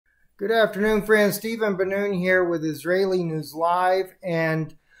Good afternoon, friends. Stephen Benoon here with Israeli News Live,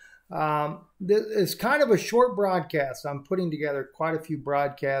 and this is kind of a short broadcast. I'm putting together quite a few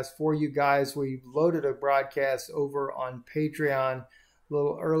broadcasts for you guys. We loaded a broadcast over on Patreon a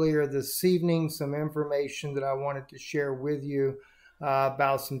little earlier this evening, some information that I wanted to share with you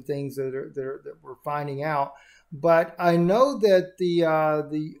about some things that we're finding out. But I know that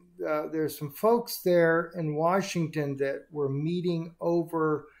there's some folks there in Washington that were meeting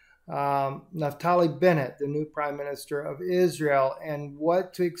over Naftali Bennett, the new Prime Minister of Israel, and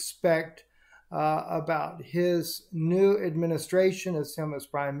what to expect about his new administration as him as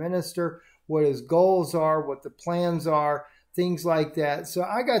Prime Minister, what his goals are, what the plans are, things like that. So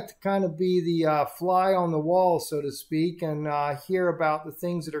I got to kind of be the fly on the wall, so to speak, and hear about the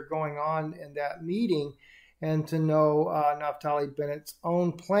things that are going on in that meeting and to know Naftali Bennett's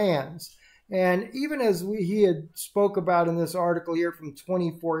own plans. And even as he had spoke about in this article here from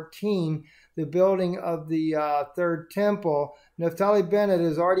 2014, the building of the third temple, Naftali Bennett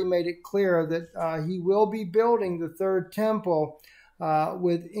has already made it clear that he will be building the third temple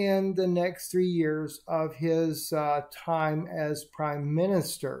within the next 3 years of his time as prime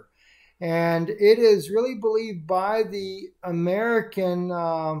minister. And it is really believed by the American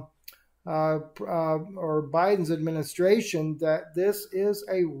or Biden's administration that this is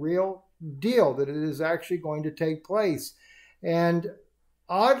a real deal, that it is actually going to take place. And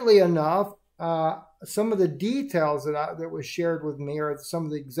oddly enough, some of the details that was shared with me are some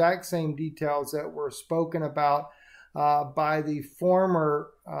of the exact same details that were spoken about by the former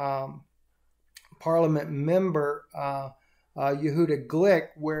parliament member Yehuda Glick,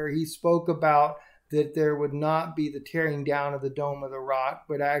 where he spoke about that there would not be the tearing down of the Dome of the Rock,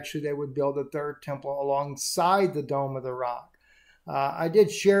 but actually they would build a third temple alongside the Dome of the Rock. I did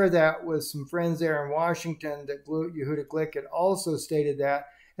share that with some friends there in Washington that Yehuda Glick had also stated that.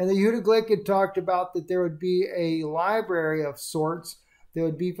 And the Yehuda Glick had talked about that there would be a library of sorts that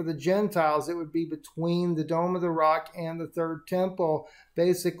would be for the Gentiles. It would be between the Dome of the Rock and the third temple,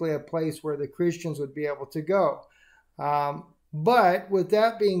 basically a place where the Christians would be able to go. But with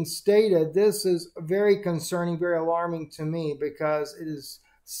that being stated, this is very concerning, very alarming to me, because it is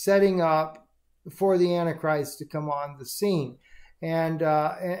setting up for the Antichrist to come on the scene. And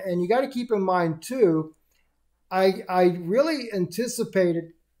you got to keep in mind, too, I really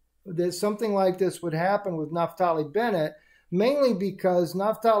anticipated that something like this would happen with Naftali Bennett, mainly because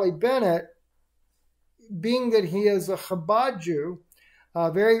Naftali Bennett, being that he is a Chabad Jew,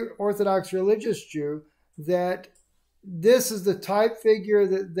 a very Orthodox religious Jew, that this is the type figure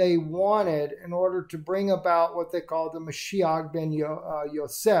that they wanted in order to bring about what they call the Moshiach ben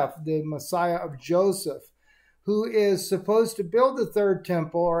Yosef, the Messiah of Joseph, who is supposed to build the third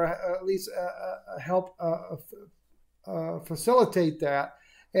temple, or at least help facilitate that,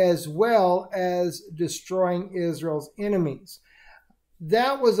 as well as destroying Israel's enemies.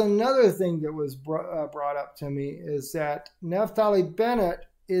 That was another thing that was brought up to me, is that Naftali Bennett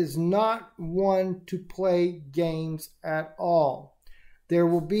is not one to play games at all. There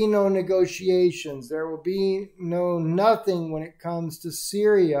will be no negotiations. There will be nothing when it comes to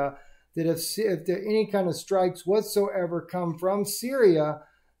Syria, that if there any kind of strikes whatsoever come from Syria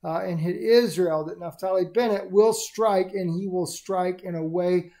and hit Israel, that Naftali Bennett will strike, and he will strike in a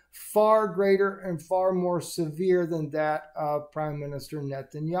way far greater and far more severe than that of Prime Minister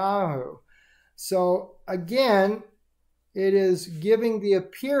Netanyahu. So again, it is giving the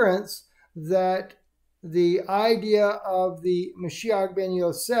appearance that the idea of the Moshiach ben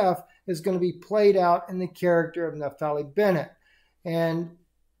Yosef is going to be played out in the character of Naftali Bennett. And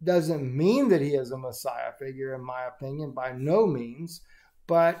doesn't mean that he is a Messiah figure, in my opinion, by no means.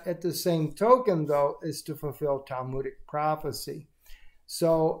 But at the same token, though, is to fulfill Talmudic prophecy.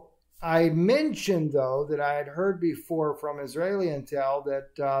 So I mentioned, though, that I had heard before from Israeli intel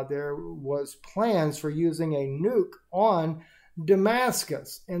that there was plans for using a nuke on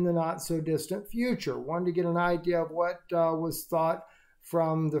Damascus in the not-so-distant future. Wanted to get an idea of what was thought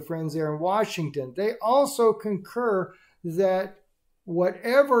from the friends there in Washington. They also concur that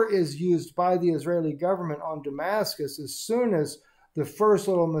whatever is used by the Israeli government on Damascus, as soon as the first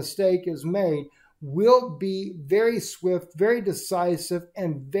little mistake is made, will be very swift, very decisive,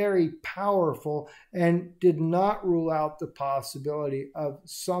 and very powerful, and did not rule out the possibility of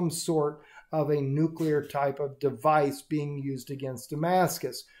some sort of a nuclear type of device being used against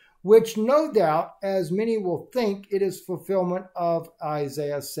Damascus, which no doubt, as many will think, it is fulfillment of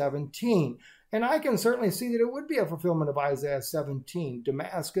Isaiah 17. And I can certainly see that it would be a fulfillment of Isaiah 17.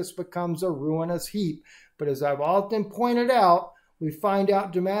 Damascus becomes a ruinous heap. But as I've often pointed out, we find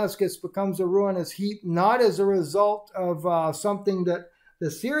out Damascus becomes a ruinous heap not as a result of something that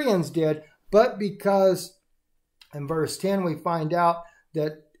the Syrians did, but because in verse 10 we find out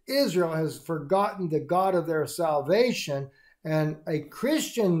that Israel has forgotten the God of their salvation, and a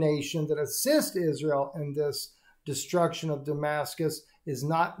Christian nation that assists Israel in this destruction of Damascus is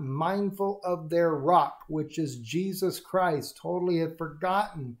not mindful of their rock, which is Jesus Christ. Totally had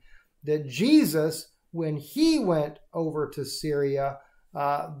forgotten that Jesus, when he went over to Syria,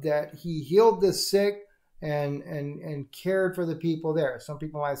 that he healed the sick and cared for the people there. Some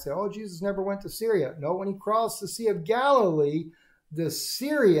people might say, oh, Jesus never went to Syria. No, when he crossed the Sea of Galilee, the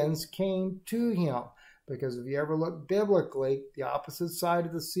Syrians came to him. Because if you ever look biblically, the opposite side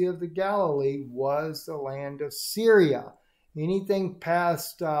of the Sea of the Galilee was the land of Syria. Anything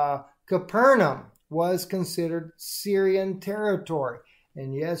past Capernaum was considered Syrian territory.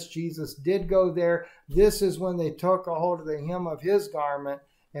 And yes, Jesus did go there. This is when they took a hold of the hem of his garment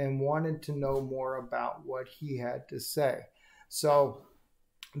and wanted to know more about what he had to say. So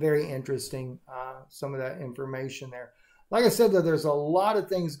very interesting, some of that information there. Like I said, though, there's a lot of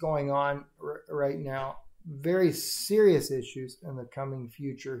things going on right now, very serious issues in the coming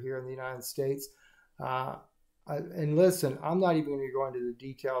future here in the United States. And listen, I'm not even going to go into the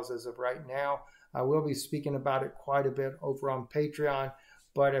details as of right now. I will be speaking about it quite a bit over on Patreon.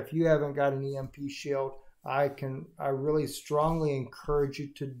 But if you haven't got an EMP shield, I really strongly encourage you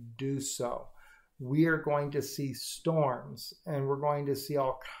to do so. We are going to see storms, and we're going to see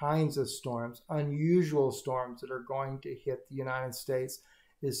all kinds of storms, unusual storms that are going to hit the United States,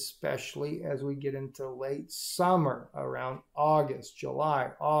 especially as we get into late summer around August, July,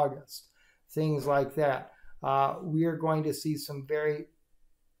 August, things like that. We are going to see some very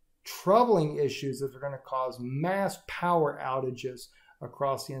troubling issues that are going to cause mass power outages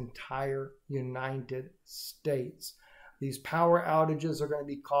across the entire United States. These power outages are going to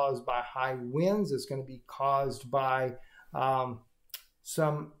be caused by high winds. It's going to be caused by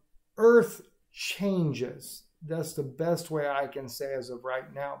some earth changes. That's the best way I can say as of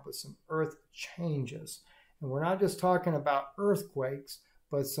right now, but some earth changes. And we're not just talking about earthquakes,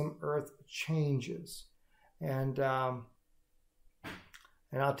 but some earth changes. And I'll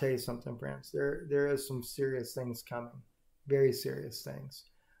tell you something, friends. There is some serious things coming, very serious things.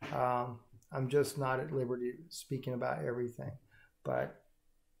 I'm just not at liberty speaking about everything, but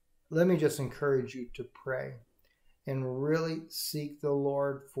let me just encourage you to pray and really seek the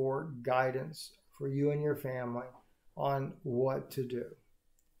Lord for guidance for you and your family on what to do.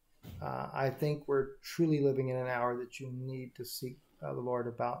 I think we're truly living in an hour that you need to seek the Lord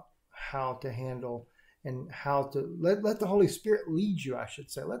about how to handle and how to let the Holy Spirit lead you, I should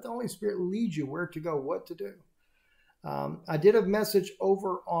say. Let the Holy Spirit lead you where to go, what to do. I did a message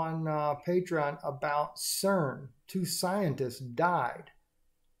over on Patreon about CERN. 2 scientists died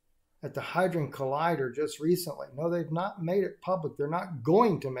at the Hadron Collider just recently. No, they've not made it public. They're not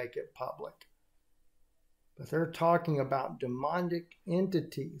going to make it public. But they're talking about demonic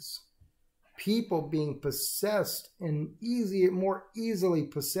entities, people being possessed and more easily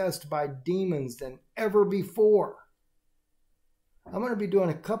possessed by demons than ever before. I'm going to be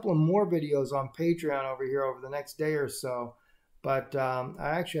doing a couple of more videos on Patreon over here over the next day or so. But I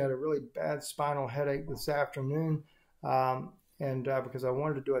actually had a really bad spinal headache this afternoon. Because I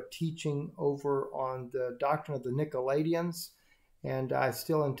wanted to do a teaching over on the doctrine of the Nicolaitans. And I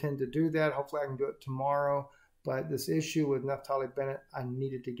still intend to do that. Hopefully I can do it tomorrow. But this issue with Naftali Bennett, I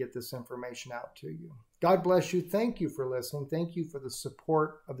needed to get this information out to you. God bless you. Thank you for listening. Thank you for the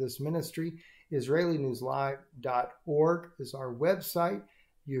support of this ministry. IsraeliNewsLive.org is our website.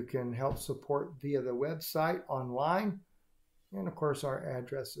 You can help support via the website online. And of course, our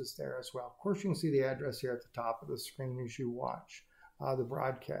address is there as well. Of course, you can see the address here at the top of the screen as you watch the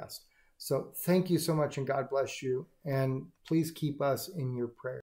broadcast. So thank you so much, and God bless you. And please keep us in your prayers.